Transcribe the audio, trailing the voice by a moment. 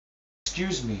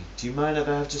Excuse me, do you mind if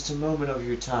I have just a moment of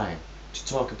your time to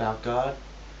talk about God?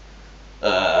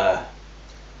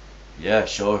 Yeah,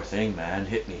 sure thing, man.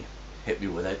 Hit me. Hit me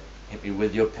with it. Hit me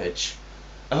with your pitch.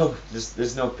 Oh,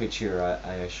 there's no pitch here,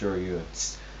 I assure you.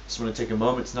 Just want to take a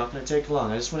moment. It's not going to take long.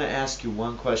 I just want to ask you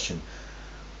one question.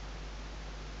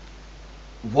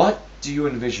 What do you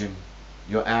envision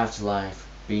your afterlife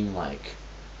being like?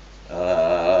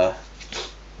 Uh,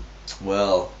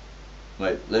 well,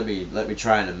 wait, let me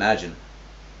try and imagine.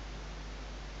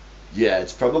 Yeah,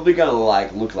 it's probably gonna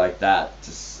look like that,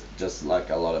 just like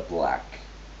a lot of black.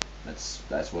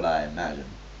 That's what I imagine.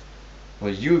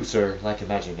 Well, you, sir, like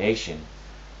imagination.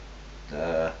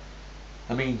 Uh,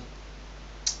 I mean,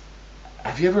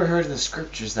 have you ever heard in the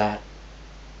scriptures that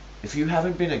if you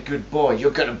haven't been a good boy,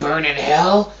 you're gonna burn in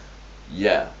hell?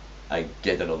 yeah, I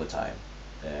get that all the time,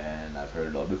 and I've heard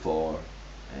it all before.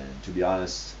 And to be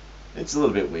honest, it's a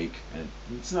little bit weak, and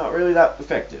it's not really that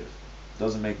effective.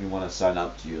 Doesn't make me want to sign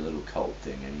up to your little cult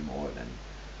thing any more than,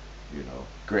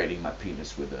 grating my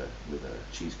penis with a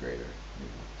cheese grater,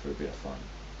 for a bit of fun.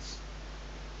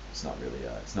 It's not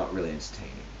really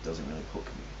entertaining. It doesn't really hook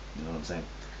me. You know what I'm saying?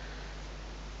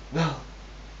 Well,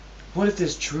 what if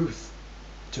there's truth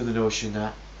to the notion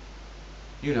that,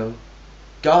 you know,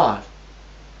 God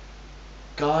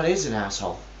is an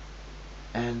asshole,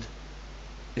 and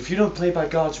if you don't play by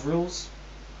God's rules,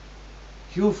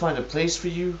 He will find a place for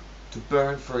you to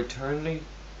burn for eternity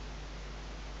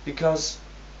because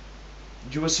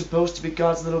you were supposed to be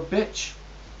God's little bitch.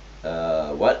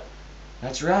 What?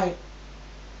 That's right.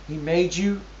 He made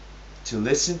you to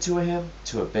listen to Him,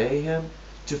 to obey Him,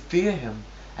 to fear Him,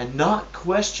 and not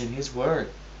question His word.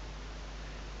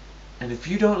 And if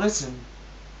you don't listen,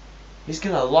 He's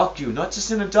gonna lock you not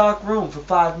just in a dark room for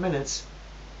 5 minutes,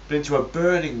 but into a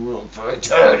burning room for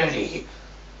eternity.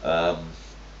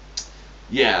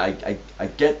 Yeah, I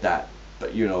get that,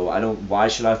 but I don't. Why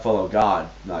should I follow God?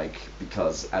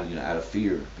 Because out of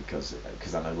fear, because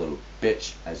I'm a little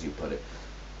bitch, as you put it.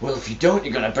 Well, if you don't,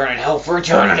 you're gonna burn in hell for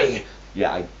eternity.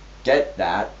 Yeah, I get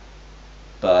that,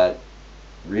 but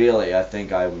really, I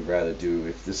think I would rather do,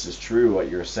 if this is true,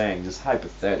 what you're saying, just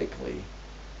hypothetically.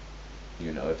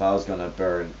 If I was gonna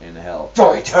burn in hell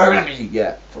For eternity.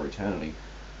 yeah, for eternity,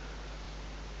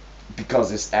 because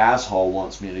this asshole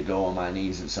wants me to go on my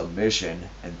knees in submission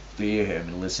and fear him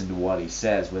and listen to what he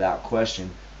says without question,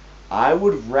 I'd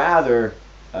rather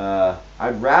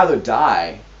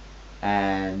die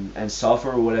and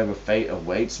suffer whatever fate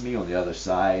awaits me on the other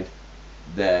side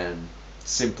than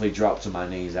simply drop to my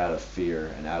knees out of fear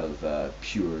and out of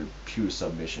pure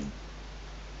submission.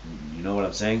 You know what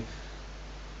I'm saying?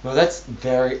 Well, that's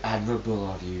very admirable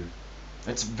of you.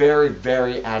 That's very,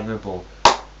 very admirable.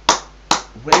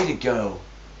 Way to go.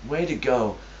 Way to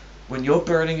go. When you're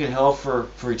burning in hell for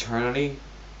eternity,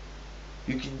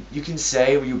 you can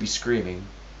say, or you'll be screaming,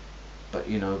 but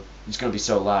it's gonna be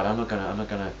so loud. I'm not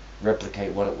gonna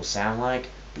replicate what it will sound like,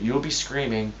 but you'll be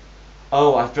screaming,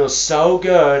 "Oh, I feel so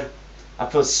good. I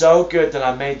feel so good that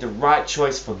I made the right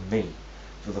choice for me.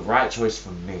 For the right choice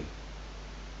for me."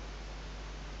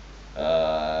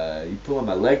 You pulling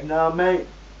my leg now, mate?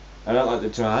 I don't like the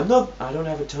tone. I don't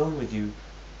have a tone with you.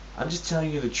 I'm just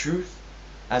telling you the truth,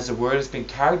 as the word has been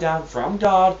carried down from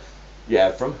God.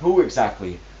 Yeah, from who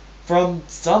exactly? From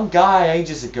some guy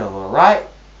ages ago, alright?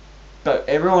 But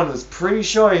everyone was pretty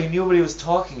sure he knew what he was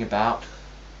talking about.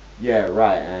 Yeah,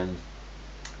 right. And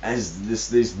as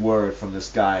this word from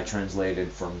this guy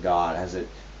translated from God, is it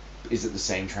the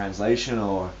same translation,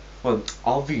 or? Well,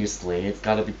 obviously, it's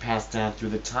got to be passed down through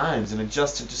the times and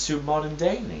adjusted to suit modern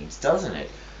day needs, doesn't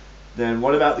it? Then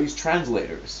what about these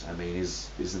translators? I mean,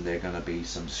 isn't there going to be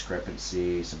some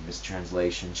discrepancy, some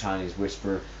mistranslation, Chinese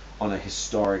whisper on a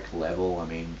historic level? I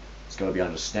mean, it's got to be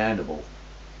understandable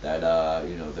that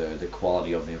the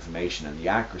quality of the information and the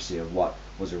accuracy of what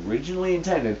was originally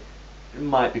intended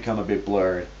might become a bit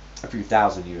blurred a few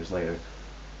thousand years later.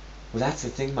 Well, that's the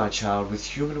thing, my child. With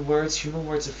human words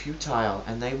are futile,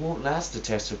 and they won't last the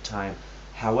test of time.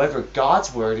 However,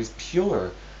 God's word is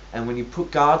pure, and when you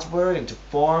put God's word into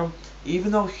form,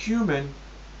 even though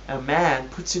a man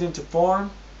puts it into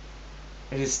form,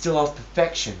 it is still of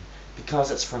perfection,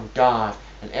 because it's from God,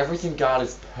 and everything God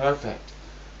is perfect.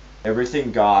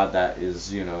 Everything God that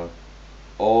is,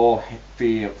 all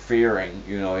fearing,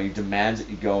 He demands that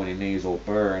you go on your knees or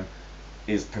burn,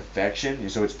 is perfection.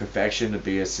 So it's perfection to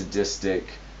be a sadistic,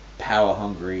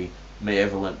 power-hungry,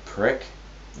 malevolent prick.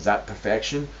 Is that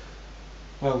perfection?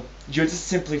 Well, you're just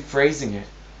simply phrasing it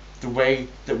the way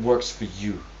that works for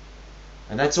you.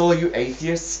 And that's all you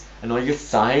atheists and all you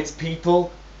science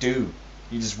people do.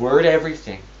 You just word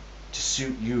everything to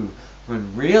suit you.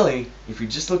 When really, if you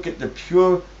just look at the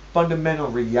pure fundamental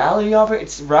reality of it,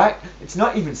 it's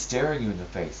not even staring you in the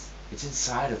face. It's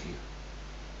inside of you.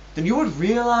 Then you would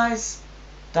realize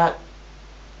that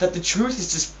the truth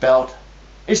is just felt.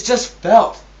 It's just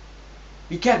felt.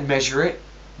 You can't measure it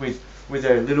with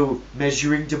a little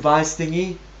measuring device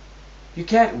thingy. You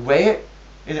can't weigh it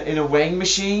in a weighing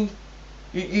machine.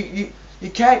 You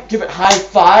can't give it high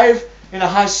five in a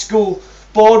high school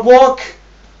boardwalk.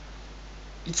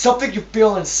 It's something you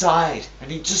feel inside,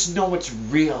 and you just know it's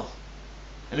real.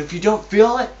 And if you don't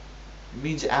feel it, it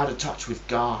means you're out of touch with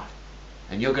God,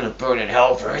 and you're gonna burn in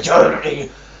hell for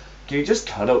eternity. Can you just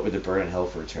cut out with the burn in hell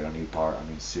for eternity part? I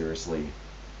mean, seriously.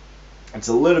 It's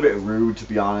a little bit rude, to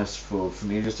be honest, for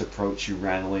me to just approach you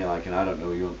randomly, like, and I don't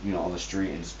know you, on the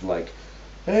street, and just be like,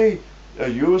 "Hey, are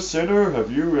you a sinner?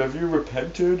 Have you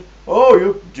repented?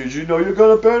 Oh, did you know you're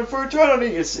gonna burn for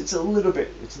eternity?" It's a little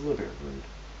bit rude.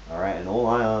 All right, and all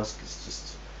I ask is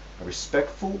just a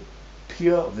respectful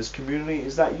peer of this community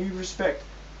is that you respect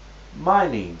my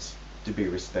needs to be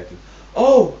respected.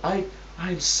 Oh,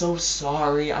 I'm so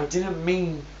sorry. I didn't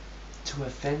mean to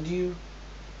offend you.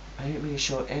 I didn't mean to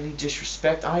show any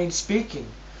disrespect. I'm speaking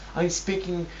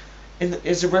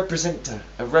as a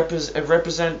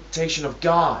representation of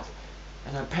God,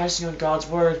 and I'm passing on God's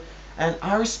word. And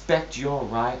I respect your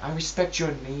right. I respect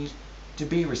your need to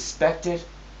be respected.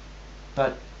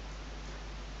 But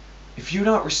if you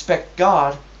don't respect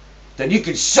God, then you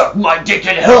can suck my dick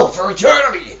in hell for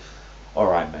eternity.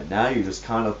 Alright, man, now you're just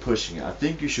kind of pushing it. I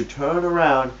think you should turn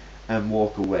around and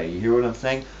walk away. You hear what I'm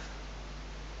saying?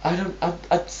 I'm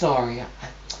sorry.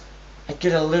 I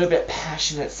get a little bit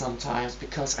passionate sometimes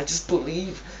because I just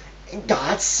believe in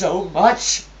God so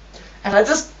much. And I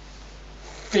just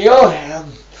feel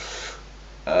Him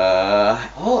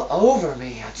all over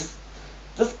me. I just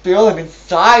feel Him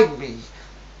inside me.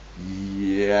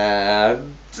 Yeah,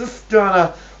 I'm just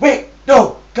gonna... Wait,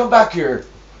 no, come back here.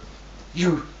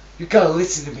 You gotta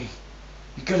listen to me.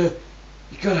 You gotta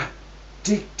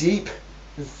dig deep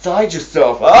inside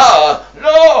yourself.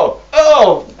 No!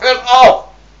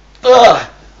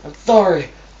 I'm sorry.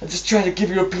 I'm just trying to give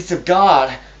you a piece of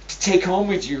God to take home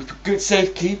with you for good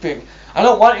safekeeping. I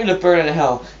don't want you to burn in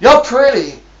hell. You're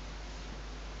pretty.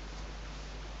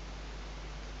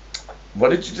 What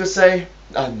did you just say?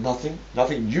 Nothing.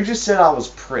 You just said I was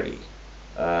pretty.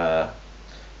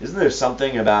 Isn't there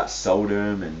something about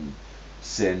Sodom and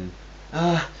sin?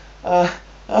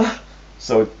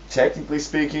 So technically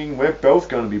speaking, we're both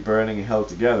going to be burning in hell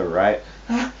together, right?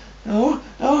 No,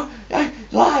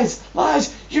 lies.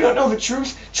 You don't know the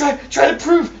truth. Try to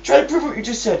prove what you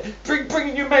just said. Bring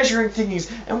in your measuring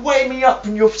thingies and weigh me up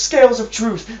in your scales of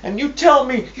truth. And you tell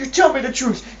me the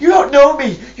truth. You don't know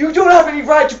me. You don't have any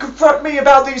right to confront me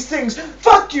about these things.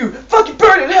 Fuck you. Fucking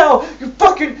burn in hell. You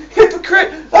fucking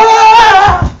hypocrite.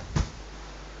 Ah!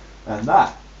 And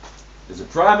that is a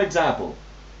prime example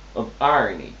of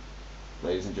irony,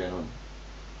 ladies and gentlemen.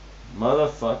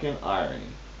 Motherfucking irony.